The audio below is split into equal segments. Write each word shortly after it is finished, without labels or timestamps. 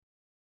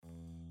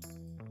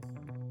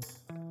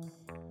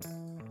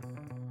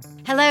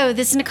Hello,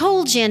 this is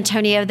Nicole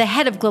Giantonio, the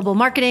head of global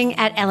marketing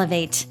at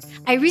Elevate.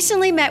 I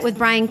recently met with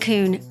Brian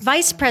Kuhn,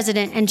 Vice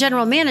President and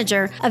General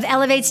Manager of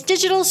Elevate's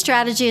Digital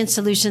Strategy and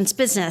Solutions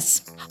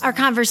business. Our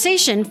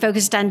conversation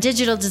focused on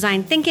digital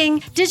design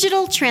thinking,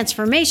 digital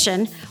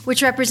transformation,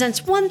 which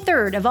represents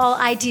 1/3 of all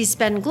IT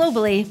spend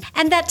globally,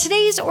 and that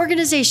today's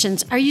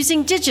organizations are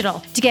using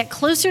digital to get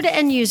closer to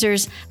end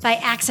users by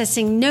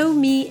accessing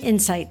Know-Me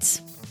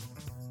insights.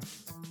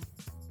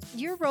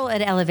 Your role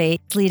at Elevate,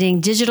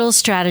 leading digital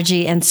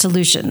strategy and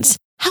solutions.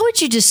 How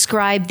would you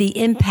describe the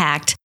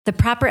impact the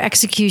proper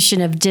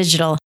execution of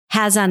digital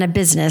has on a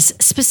business,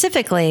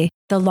 specifically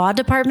the law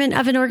department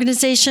of an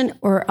organization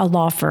or a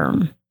law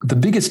firm? The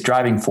biggest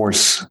driving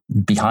force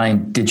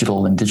behind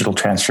digital and digital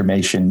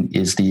transformation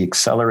is the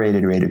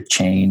accelerated rate of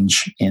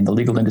change in the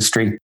legal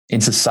industry, in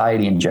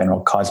society in general,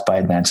 caused by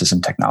advances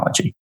in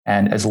technology.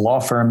 And as law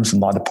firms and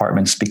law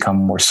departments become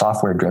more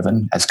software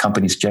driven, as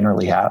companies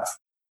generally have,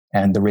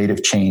 and the rate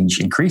of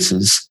change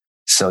increases,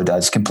 so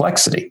does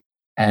complexity.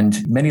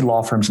 And many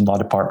law firms and law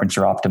departments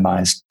are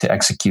optimized to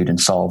execute and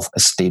solve a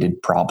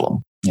stated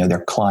problem.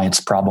 Their client's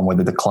problem,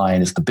 whether the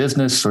client is the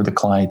business or the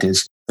client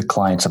is the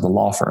clients of the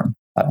law firm.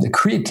 The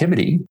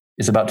creativity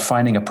is about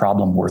finding a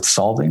problem worth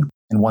solving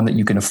and one that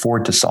you can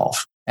afford to solve.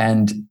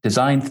 And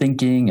design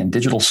thinking and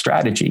digital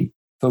strategy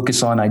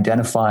focus on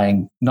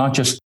identifying not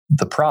just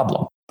the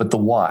problem, but the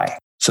why,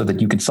 so that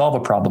you can solve a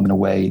problem in a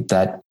way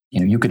that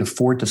you can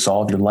afford to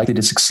solve, you're likely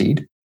to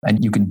succeed,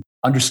 and you can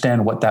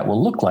understand what that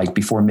will look like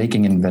before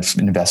making an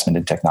investment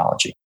in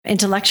technology.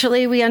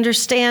 Intellectually, we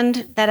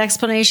understand that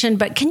explanation,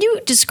 but can you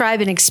describe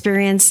an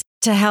experience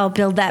to help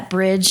build that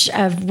bridge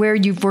of where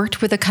you've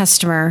worked with a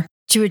customer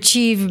to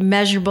achieve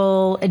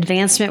measurable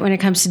advancement when it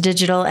comes to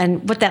digital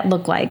and what that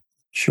looked like?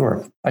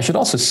 Sure. I should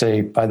also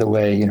say, by the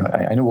way,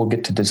 I know we'll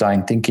get to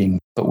design thinking,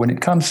 but when it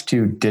comes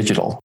to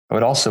digital, I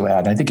would also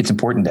add, and I think it's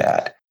important to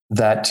add,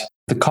 that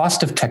the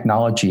cost of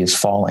technology is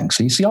falling.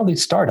 So you see all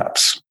these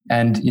startups.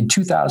 And in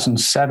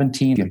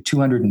 2017,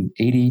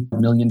 $280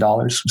 million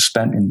was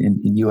spent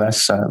in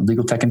U.S.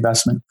 Legal tech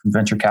investment from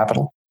venture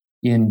capital.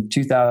 In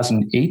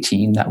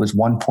 2018, that was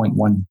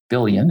 $1.1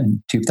 billion.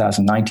 In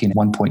 2019,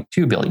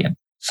 $1.2 billion.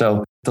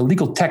 So the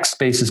legal tech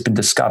space has been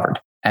discovered.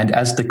 And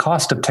as the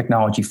cost of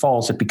technology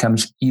falls, it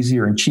becomes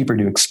easier and cheaper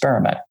to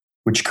experiment,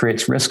 which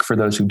creates risk for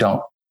those who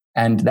don't.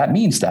 And that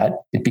means that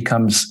it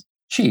becomes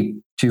cheap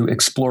to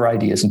explore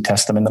ideas and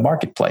test them in the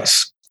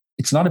marketplace.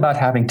 It's not about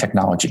having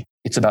technology.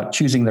 It's about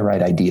choosing the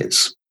right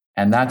ideas.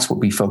 And that's what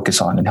we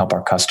focus on and help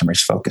our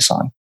customers focus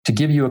on. To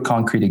give you a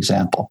concrete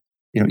example,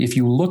 if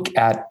you look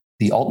at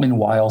the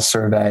Altman-Weil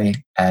survey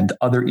and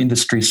other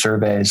industry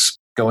surveys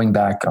going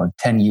back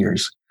 10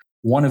 years,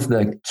 one of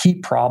the key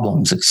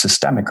problems, it's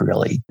systemic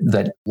really,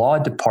 that law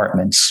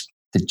departments,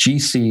 the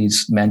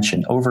GCs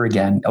mention over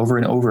and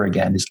over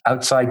again, is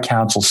outside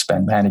counsel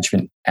spend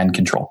management and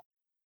control.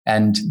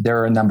 And there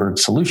are a number of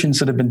solutions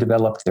that have been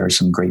developed. There are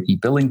some great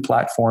e-billing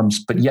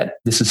platforms, but yet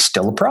this is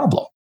still a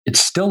problem. It's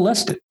still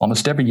listed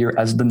almost every year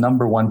as the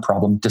number one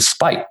problem,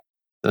 despite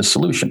those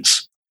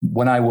solutions.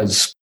 When I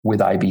was with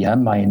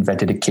IBM, I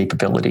invented a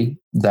capability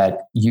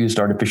that used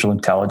artificial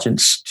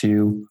intelligence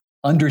to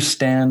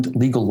understand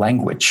legal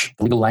language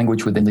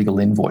within legal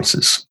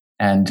invoices.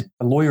 And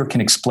a lawyer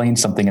can explain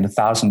something in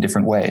 1,000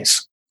 different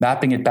ways.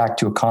 Mapping it back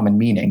to a common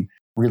meaning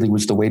really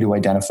was the way to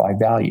identify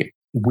value.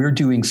 We're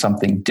doing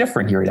something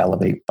different here at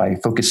Elevate by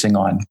focusing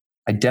on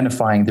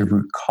identifying the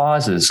root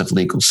causes of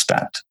legal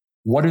spend.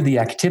 What are the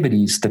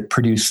activities that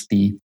produce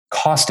the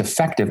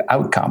cost-effective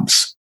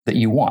outcomes that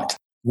you want?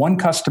 One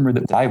customer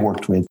that I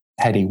worked with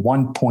had a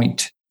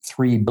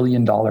 $1.3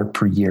 billion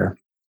per year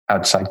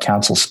outside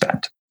counsel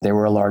spend. They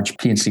were a large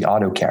P&C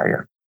auto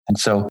carrier. And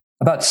so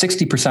about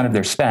 60% of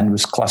their spend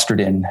was clustered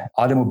in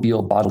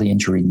automobile bodily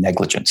injury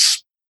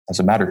negligence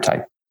as a matter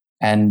type.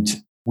 And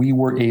we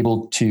were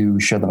able to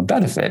show them a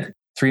benefit,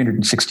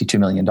 $362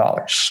 million.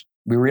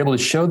 We were able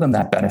to show them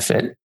that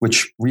benefit,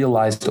 which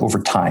realized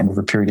over time,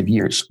 over a period of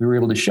years. We were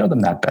able to show them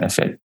that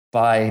benefit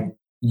by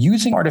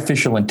using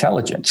artificial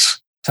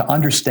intelligence to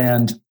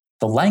understand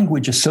the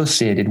language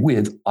associated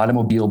with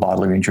automobile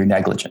bodily injury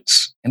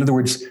negligence. In other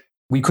words,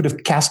 we could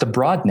have cast a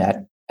broad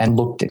net and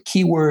looked at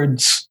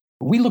keywords.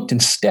 We looked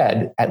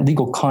instead at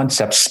legal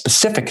concepts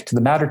specific to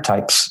the matter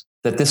types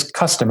that this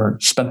customer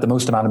spent the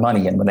most amount of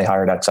money in when they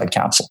hired outside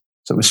counsel.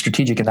 So it was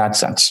strategic in that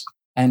sense.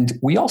 And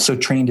we also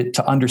trained it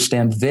to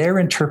understand their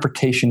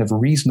interpretation of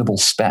reasonable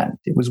spend.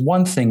 It was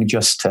one thing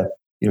just to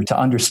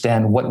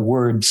understand what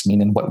words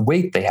mean and what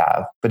weight they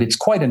have, but it's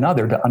quite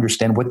another to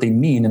understand what they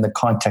mean in the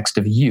context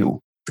of you,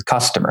 the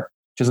customer,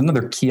 which is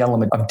another key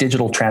element of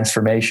digital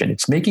transformation.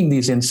 It's making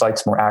these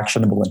insights more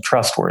actionable and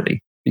trustworthy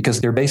because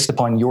they're based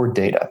upon your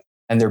data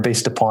and they're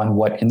based upon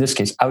what, in this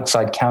case,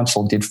 outside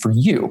counsel did for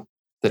you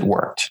that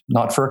worked,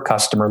 not for a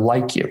customer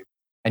like you.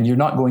 And you're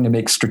not going to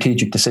make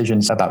strategic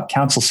decisions about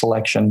counsel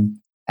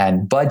selection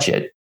and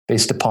budget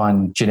based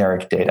upon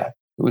generic data.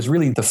 It was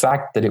really the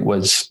fact that it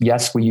was,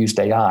 yes, we used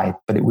AI,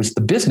 but it was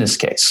the business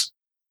case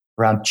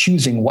around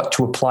choosing what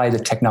to apply the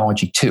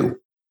technology to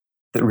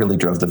that really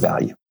drove the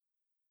value.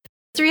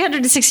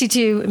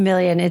 $362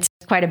 million, it's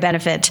quite a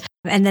benefit.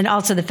 And then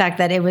also the fact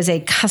that it was a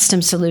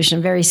custom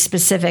solution, very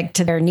specific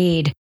to their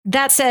need.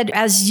 That said,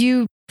 as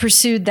you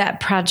pursued that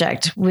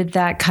project with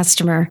that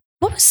customer,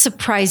 what was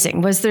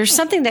surprising? Was there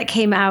something that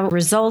came out,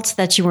 results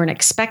that you weren't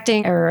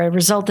expecting, or a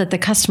result that the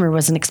customer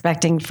wasn't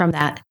expecting from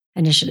that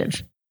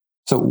initiative?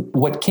 So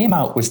what came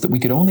out was that we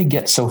could only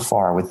get so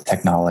far with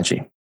technology.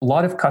 A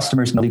lot of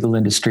customers in the legal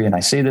industry, and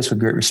I say this with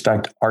great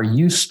respect, are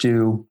used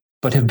to,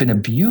 but have been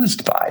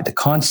abused by the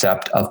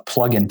concept of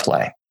plug and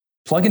play.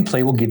 Plug and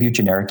play will give you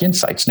generic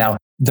insights. Now,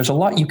 there's a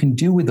lot you can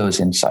do with those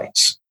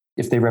insights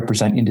if they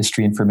represent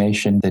industry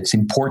information that's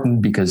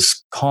important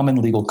because common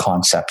legal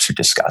concepts are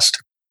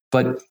discussed.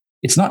 But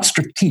it's not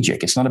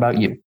strategic. It's not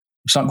about you.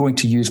 It's not going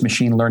to use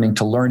machine learning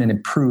to learn and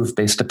improve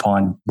based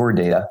upon your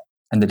data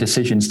and the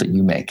decisions that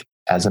you make,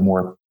 as a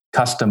more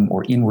custom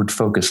or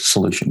inward-focused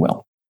solution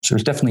will. So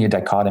there's definitely a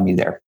dichotomy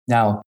there.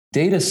 Now,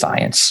 data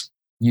science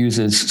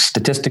uses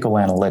statistical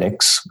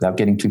analytics, without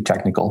getting too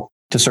technical,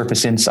 to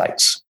surface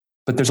insights.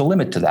 But there's a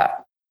limit to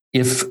that.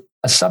 If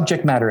a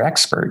subject matter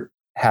expert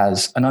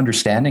has an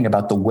understanding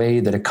about the way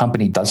that a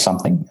company does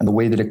something and the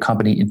way that a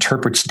company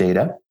interprets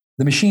data,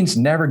 the machine's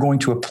never going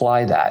to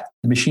apply that.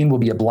 The machine will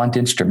be a blunt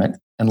instrument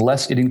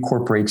unless it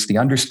incorporates the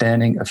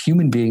understanding of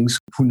human beings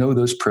who know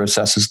those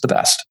processes the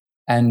best.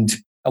 And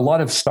a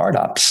lot of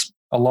startups,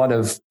 a lot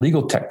of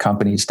legal tech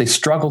companies, they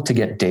struggle to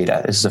get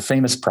data. This is a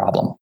famous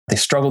problem. They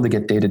struggle to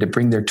get data to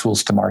bring their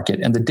tools to market.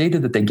 And the data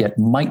that they get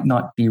might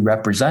not be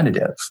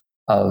representative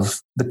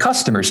of the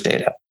customer's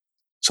data.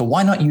 So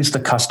why not use the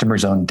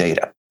customer's own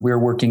data? We're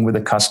working with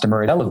a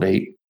customer at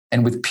Elevate,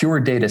 and with pure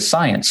data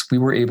science, we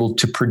were able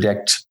to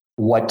predict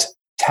what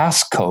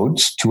task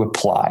codes to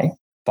apply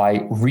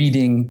by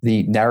reading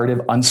the narrative,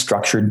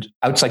 unstructured,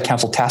 outside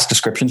counsel task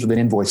descriptions within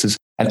invoices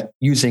and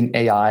using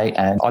AI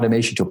and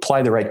automation to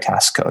apply the right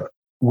task code.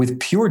 With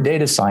pure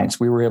data science,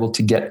 we were able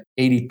to get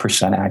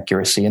 80%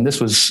 accuracy. And this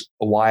was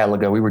a while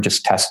ago. We were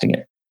just testing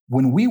it.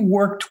 When we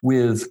worked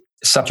with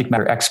subject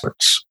matter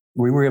experts,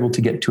 we were able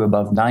to get to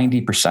above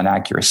 90%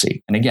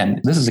 accuracy. And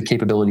again, this is a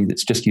capability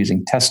that's just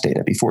using test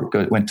data before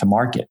it went to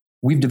market.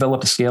 We've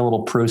developed a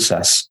scalable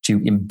process to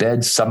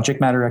embed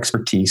subject matter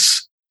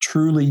expertise,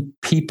 truly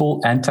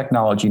people and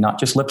technology, not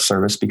just lip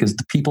service, because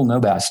the people know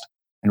best,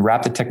 and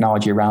wrap the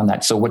technology around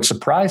that. So what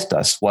surprised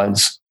us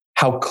was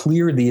how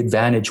clear the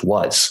advantage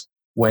was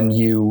when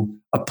you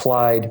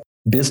applied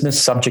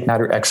business subject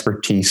matter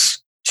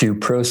expertise to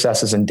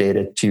processes and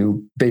data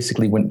to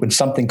basically when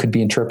something could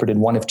be interpreted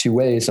one of two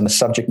ways and the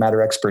subject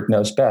matter expert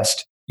knows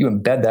best, you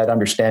embed that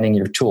understanding in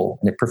your tool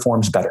and it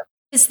performs better.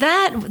 Is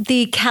that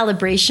the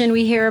calibration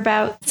we hear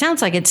about? It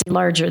sounds like it's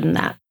larger than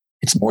that.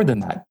 It's more than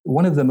that.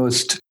 One of the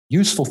most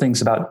useful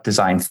things about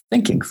design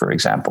thinking, for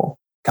example,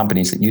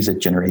 companies that use it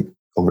generate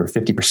over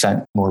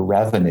 50% more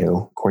revenue,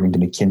 according to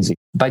McKinsey.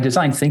 By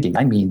design thinking,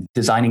 I mean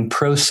designing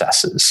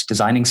processes,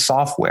 designing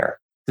software,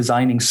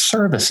 designing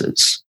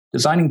services,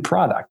 designing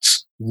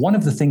products. One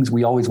of the things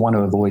we always want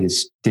to avoid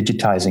is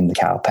digitizing the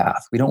cow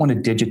path. We don't want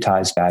to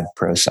digitize bad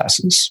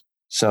processes.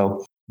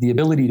 So the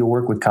ability to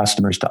work with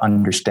customers to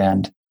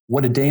understand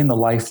what a day in the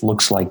life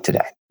looks like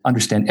today,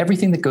 understand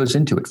everything that goes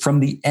into it from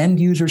the end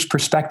user's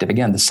perspective.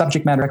 Again, the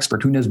subject matter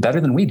expert who knows better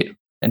than we do.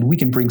 And we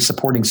can bring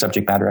supporting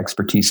subject matter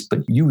expertise, but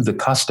you, the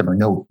customer,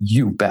 know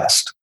you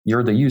best.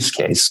 You're the use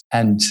case.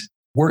 And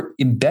we're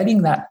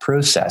embedding that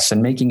process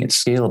and making it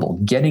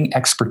scalable. Getting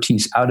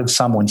expertise out of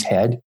someone's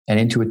head and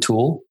into a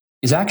tool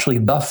is actually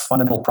the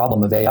fundamental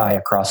problem of AI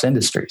across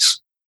industries.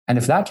 And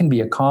if that can be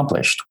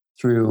accomplished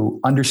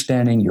through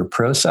understanding your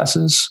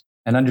processes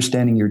and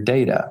understanding your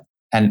data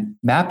and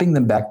mapping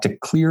them back to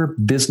clear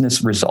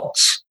business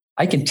results,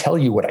 I can tell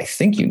you what I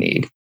think you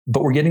need,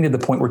 but we're getting to the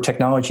point where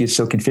technology is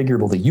so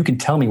configurable that you can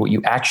tell me what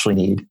you actually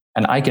need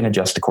and I can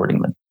adjust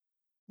accordingly.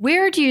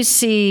 Where do you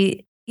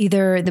see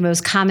either the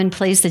most common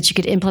place that you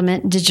could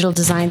implement digital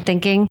design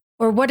thinking,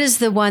 or what is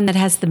the one that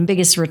has the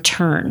biggest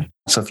return?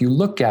 So if you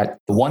look at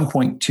the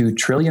 $1.2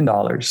 trillion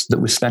that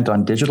was spent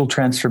on digital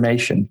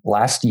transformation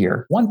last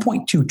year,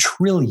 $1.2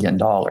 trillion,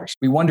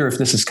 we wonder if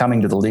this is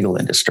coming to the legal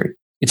industry.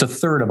 It's a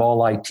third of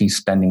all IT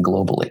spending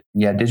globally.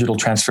 Yeah, digital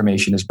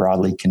transformation is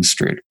broadly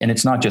construed. And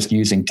it's not just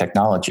using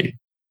technology.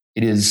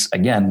 It is,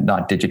 again,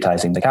 not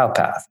digitizing the cow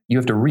path. You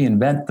have to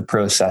reinvent the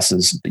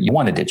processes that you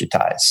want to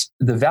digitize.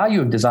 The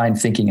value of design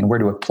thinking and where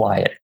to apply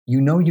it. You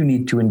know you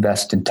need to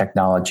invest in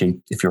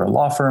technology if you're a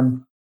law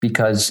firm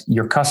because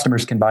your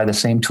customers can buy the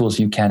same tools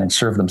you can and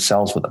serve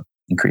themselves with them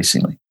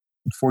increasingly.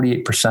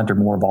 48% or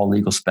more of all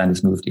legal spend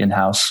is moved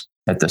in-house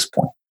at this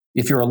point.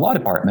 If you're a law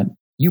department,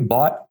 you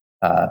bought,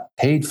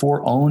 paid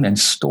for, own, and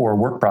store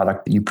work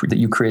product that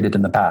you created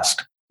in the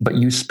past, but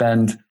you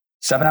spend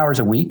 7 hours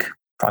a week,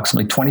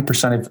 approximately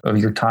 20% of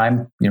your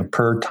time,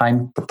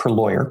 per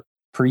lawyer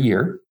per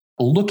year,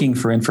 looking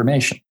for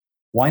information.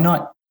 Why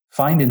not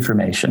find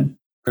information,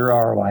 clear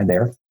ROI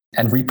there,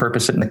 and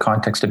repurpose it in the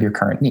context of your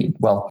current need?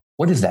 Well,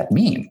 what does that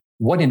mean?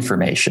 What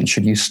information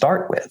should you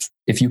start with?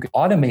 If you can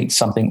automate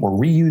something or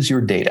reuse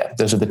your data,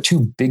 those are the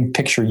two big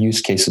picture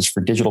use cases for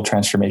digital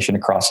transformation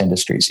across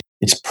industries.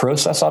 It's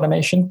process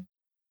automation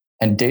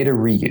and data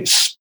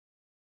reuse.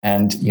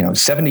 And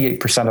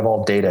 78% of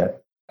all data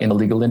in the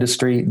legal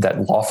industry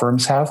that law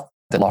firms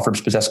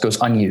possess goes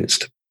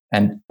unused.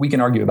 And we can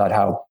argue about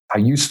how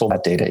useful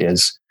that data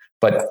is.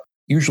 But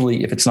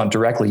usually, if it's not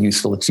directly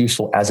useful, it's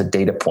useful as a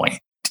data point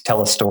to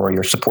tell a story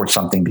or support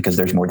something because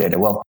there's more data.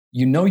 Well,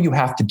 you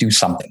have to do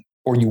something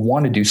or you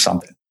want to do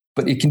something,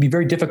 but it can be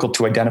very difficult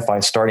to identify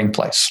a starting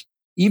place.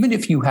 Even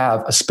if you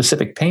have a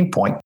specific pain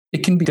point,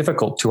 it can be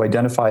difficult to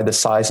identify the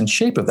size and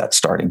shape of that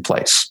starting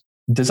place.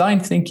 Design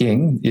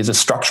thinking is a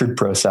structured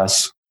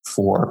process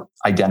for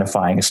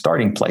identifying a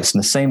starting place in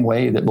the same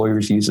way that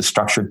lawyers use a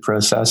structured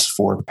process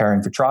for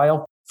preparing for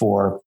trial,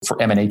 for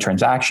M&A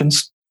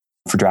transactions,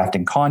 for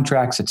drafting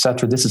contracts, et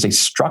cetera. This is a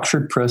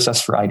structured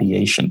process for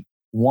ideation,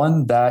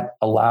 one that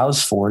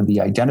allows for the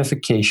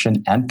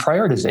identification and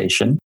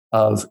prioritization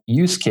of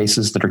use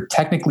cases that are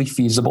technically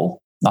feasible,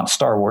 not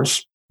Star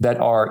Wars, that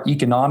are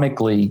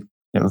economically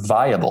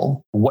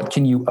viable. What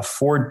can you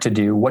afford to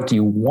do? What do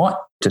you want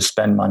to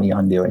spend money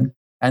on doing?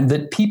 And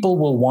that people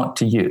will want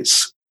to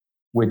use,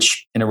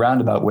 which in a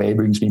roundabout way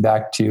brings me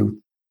back to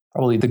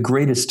probably the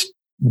greatest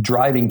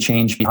driving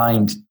change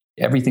behind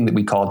everything that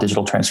we call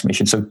digital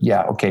transformation. So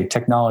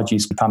technology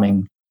is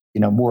becoming,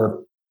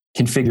 more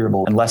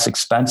configurable and less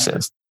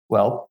expensive.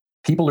 Well,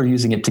 people are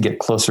using it to get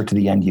closer to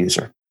the end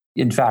user.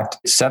 In fact,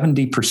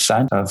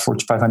 70% of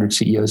Fortune 500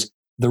 CEOs,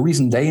 the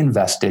reason they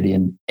invested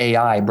in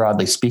AI,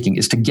 broadly speaking,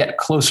 is to get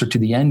closer to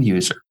the end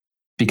user.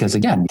 Because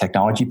again,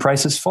 technology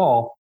prices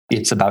fall.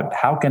 It's about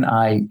how can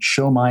I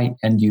show my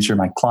end user,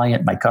 my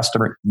client, my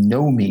customer,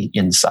 know me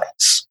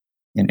insights,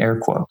 in air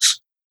quotes.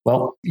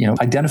 Well,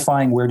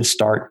 identifying where to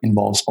start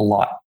involves a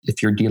lot.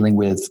 If you're dealing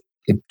with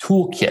a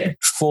toolkit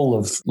full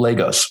of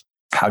Legos,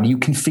 how do you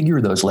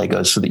configure those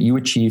Legos so that you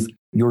achieve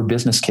your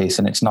business case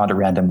and it's not a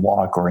random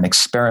walk or an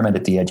experiment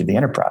at the edge of the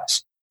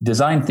enterprise?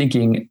 Design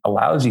thinking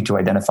allows you to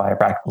identify a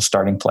practical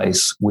starting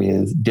place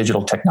with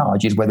digital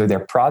technologies, whether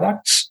they're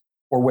products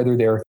or whether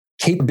they're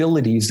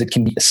capabilities that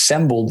can be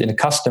assembled in a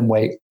custom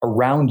way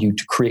around you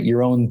to create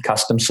your own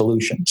custom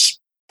solutions.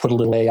 Put a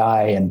little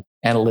AI and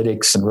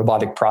analytics and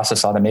robotic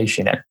process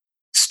automation in,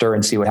 stir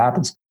and see what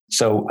happens.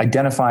 So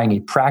identifying a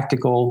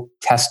practical,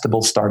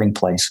 testable starting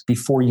place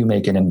before you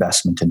make an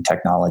investment in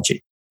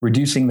technology,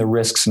 reducing the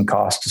risks and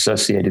costs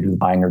associated with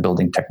buying or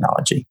building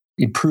technology,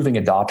 improving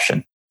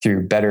adoption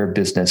through better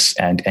business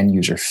and end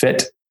user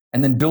fit,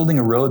 and then building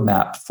a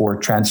roadmap for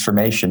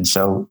transformation.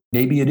 So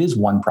maybe it is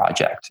one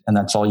project and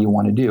that's all you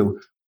want to do,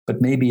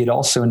 but maybe it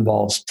also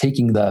involves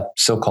taking the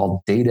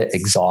so-called data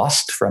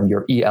exhaust from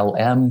your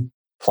ELM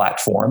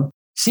platform,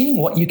 seeing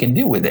what you can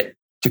do with it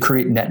to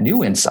create net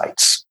new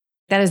insights.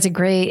 That is a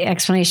great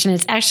explanation.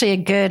 It's actually a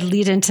good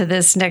lead into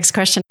this next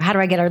question. How do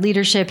I get our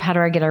leadership? How do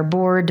I get our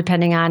board,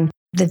 depending on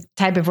the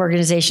type of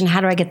organization?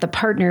 How do I get the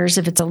partners,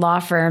 if it's a law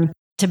firm,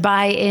 to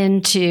buy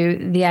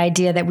into the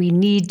idea that we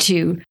need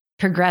to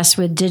progress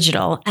with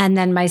digital? And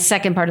then my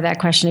second part of that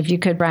question, if you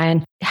could,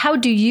 Brian, how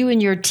do you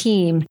and your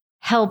team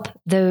help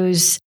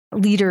those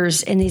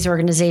leaders in these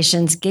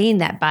organizations gain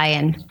that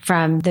buy-in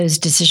from those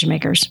decision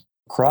makers?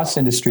 Across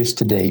industries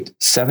to date,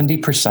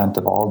 70%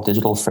 of all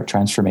digital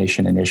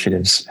transformation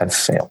initiatives have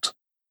failed.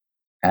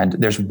 And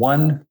there's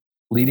one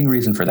leading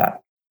reason for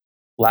that: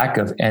 lack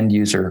of end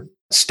user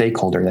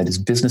stakeholder, that is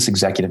business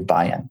executive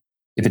buy-in.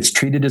 If it's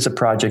treated as a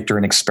project or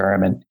an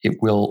experiment, it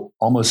will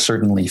almost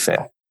certainly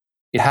fail.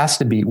 It has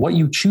to be what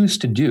you choose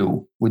to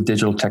do with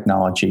digital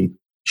technology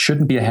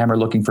shouldn't be a hammer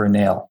looking for a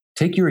nail.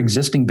 Take your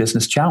existing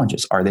business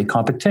challenges. Are they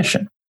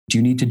competition? Do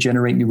you need to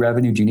generate new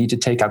revenue? Do you need to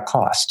take out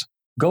cost?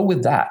 Go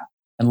with that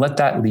and let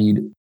that lead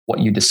what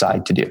you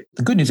decide to do.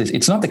 The good news is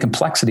it's not the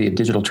complexity of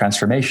digital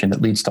transformation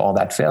that leads to all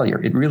that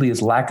failure. It really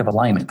is lack of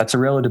alignment. That's a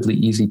relatively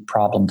easy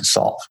problem to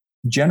solve.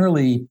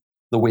 Generally,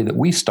 the way that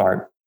we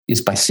start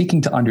is by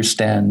seeking to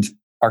understand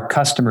our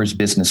customers'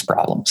 business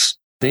problems.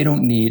 They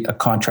don't need a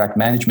contract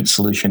management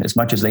solution as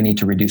much as they need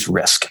to reduce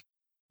risk.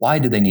 Why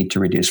do they need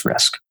to reduce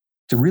risk?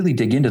 To really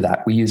dig into that,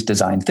 we use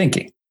design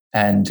thinking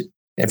and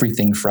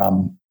everything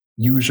from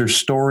user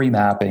story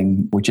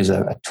mapping, which is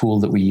a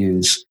tool that we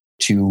use,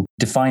 to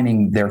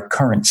defining their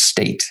current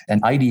state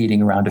and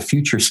ideating around a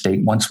future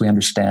state once we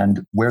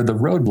understand where the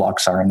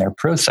roadblocks are in their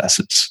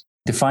processes,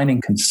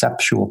 defining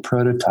conceptual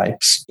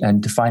prototypes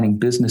and defining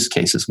business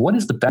cases. What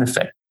is the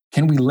benefit?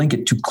 Can we link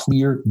it to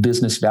clear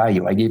business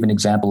value? I gave an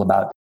example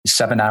about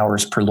 7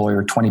 hours per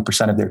lawyer,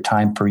 20% of their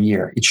time per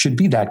year. It should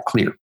be that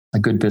clear, a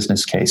good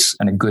business case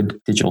and a good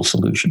digital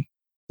solution.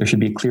 There should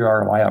be a clear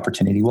ROI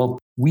opportunity. Well,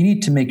 we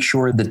need to make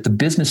sure that the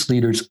business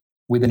leaders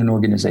within an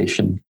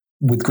organization,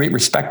 with great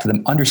respect to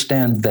them,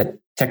 understand that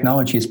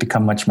technology has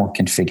become much more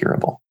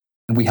configurable.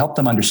 And we help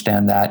them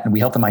understand that, and we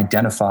help them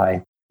identify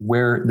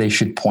where they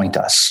should point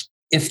us,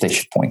 if they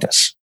should point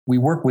us. We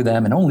work with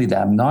them and only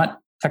them, not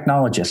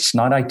technologists,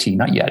 not IT,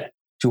 not yet,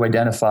 to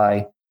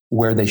identify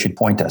where they should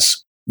point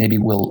us. Maybe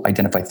we'll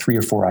identify 3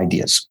 or 4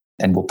 ideas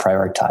and we'll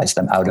prioritize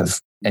them out of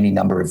any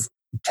number of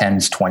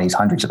 10s, 20s,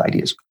 hundreds of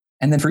ideas.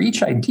 And then for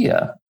each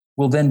idea,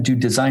 we'll then do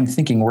design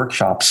thinking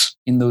workshops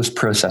in those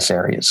process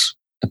areas.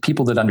 the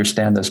people that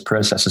understand those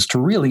processes to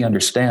really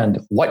understand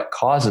what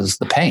causes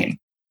the pain.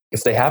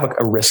 If they have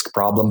a risk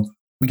problem,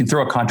 we can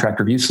throw a contract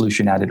review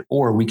solution at it,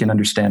 or we can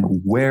understand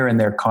where in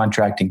their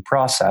contracting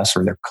process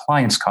or their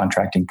client's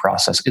contracting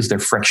process is there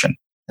friction.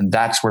 And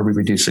that's where we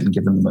reduce it and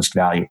give them the most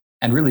value.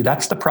 And really,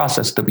 that's the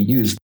process that we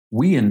use.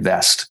 We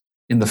invest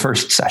in the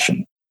first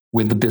session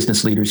with the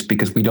business leaders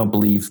because we don't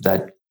believe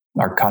that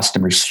our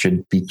customers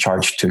should be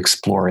charged to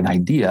explore an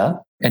idea.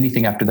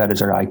 Anything after that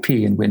is our IP.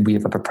 And when we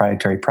have a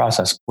proprietary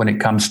process, when it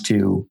comes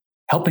to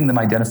helping them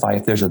identify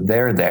if there's a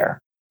there,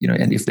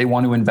 and if they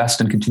want to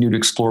invest and continue to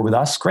explore with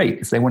us, great.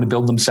 If they want to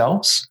build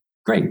themselves,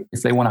 great.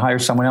 If they want to hire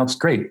someone else,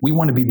 great. We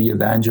want to be the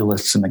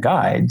evangelists and the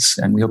guides,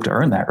 and we hope to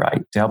earn that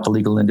right to help the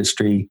legal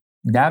industry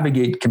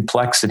navigate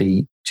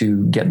complexity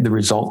to get the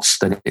results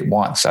that it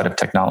wants out of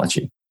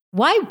technology.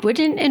 Why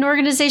wouldn't an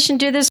organization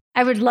do this?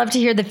 I would love to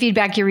hear the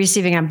feedback you're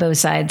receiving on both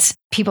sides.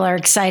 People are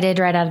excited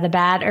right out of the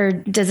bat, or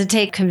does it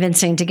take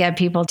convincing to get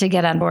people to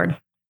get on board?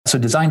 So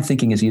design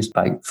thinking is used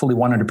by fully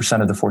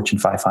 100% of the Fortune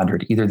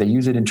 500. Either they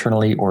use it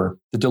internally, or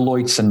the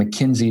Deloittes and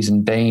McKinseys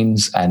and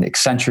Bains and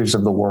Accentures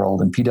of the world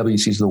and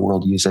PwCs of the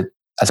world use it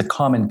as a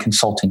common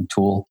consulting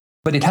tool.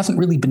 But it hasn't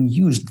really been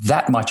used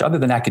that much other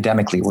than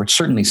academically, where it's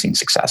certainly seen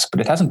success,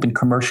 but it hasn't been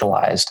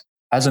commercialized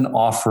as an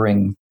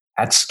offering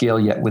at scale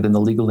yet within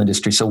the legal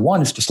industry. So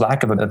one is just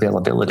lack of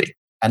availability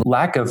and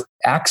lack of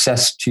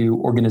access to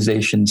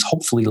organizations,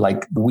 hopefully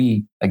like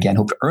we, again,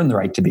 hope to earn the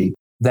right to be,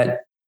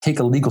 that take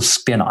a legal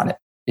spin on it.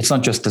 It's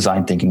not just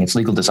design thinking, it's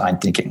legal design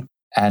thinking.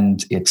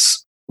 And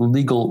it's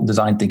legal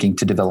design thinking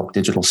to develop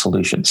digital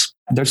solutions.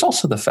 And there's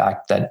also the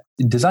fact that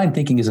design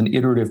thinking is an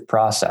iterative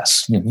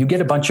process. You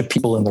get a bunch of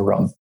people in the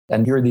room,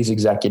 and you're these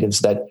executives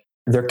that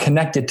they're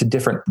connected to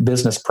different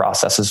business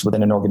processes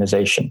within an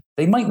organization.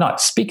 They might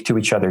not speak to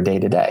each other day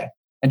to day.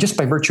 And just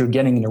by virtue of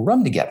getting in a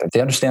room together,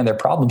 they understand their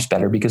problems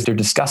better because they're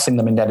discussing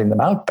them and netting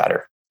them out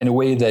better in a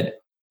way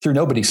that, through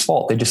nobody's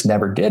fault, they just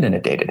never did in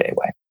a day-to-day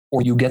way.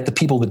 Or you get the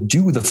people that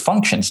do the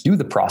functions, do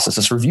the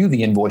processes, review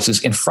the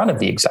invoices in front of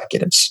the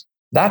executives.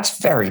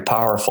 That's very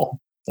powerful,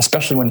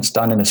 especially when it's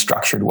done in a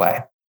structured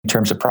way. In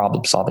terms of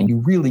problem solving, you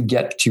really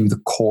get to the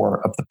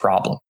core of the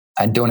problem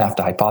and don't have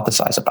to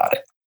hypothesize about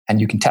it. And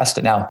you can test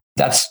it. Now,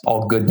 that's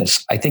all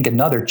goodness. I think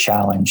another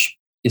challenge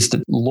is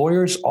that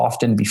lawyers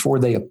often, before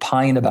they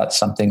opine about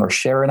something or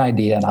share an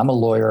idea, and I'm a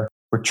lawyer,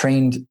 we're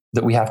trained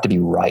that we have to be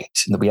right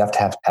and that we have to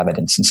have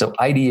evidence. And so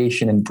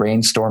ideation and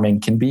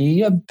brainstorming can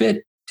be a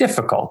bit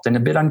difficult and a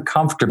bit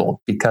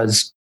uncomfortable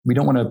because we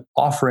don't want to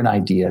offer an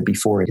idea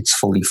before it's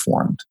fully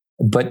formed.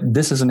 But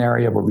this is an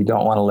area where we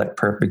don't want to let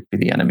perfect be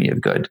the enemy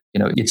of good.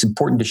 It's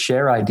important to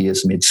share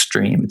ideas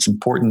midstream. It's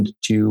important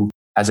to,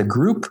 as a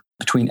group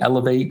between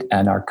Elevate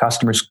and our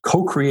customers,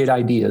 co-create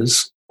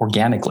ideas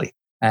organically.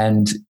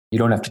 And you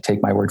don't have to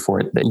take my word for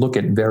it. They look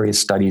at various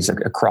studies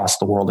across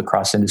the world,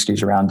 across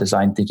industries around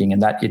design thinking,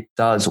 and that it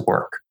does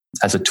work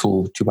as a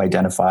tool to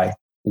identify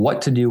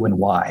what to do and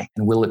why,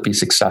 and will it be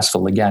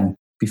successful? Again,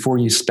 before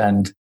you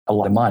spend a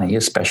lot of money,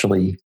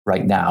 especially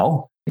right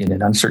now in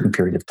an uncertain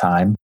period of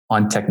time,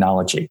 on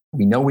technology.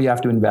 We know we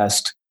have to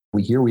invest.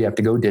 We hear we have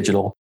to go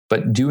digital,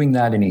 but doing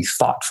that in a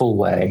thoughtful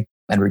way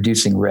and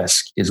reducing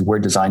risk is where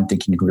design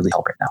thinking can really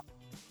help right now.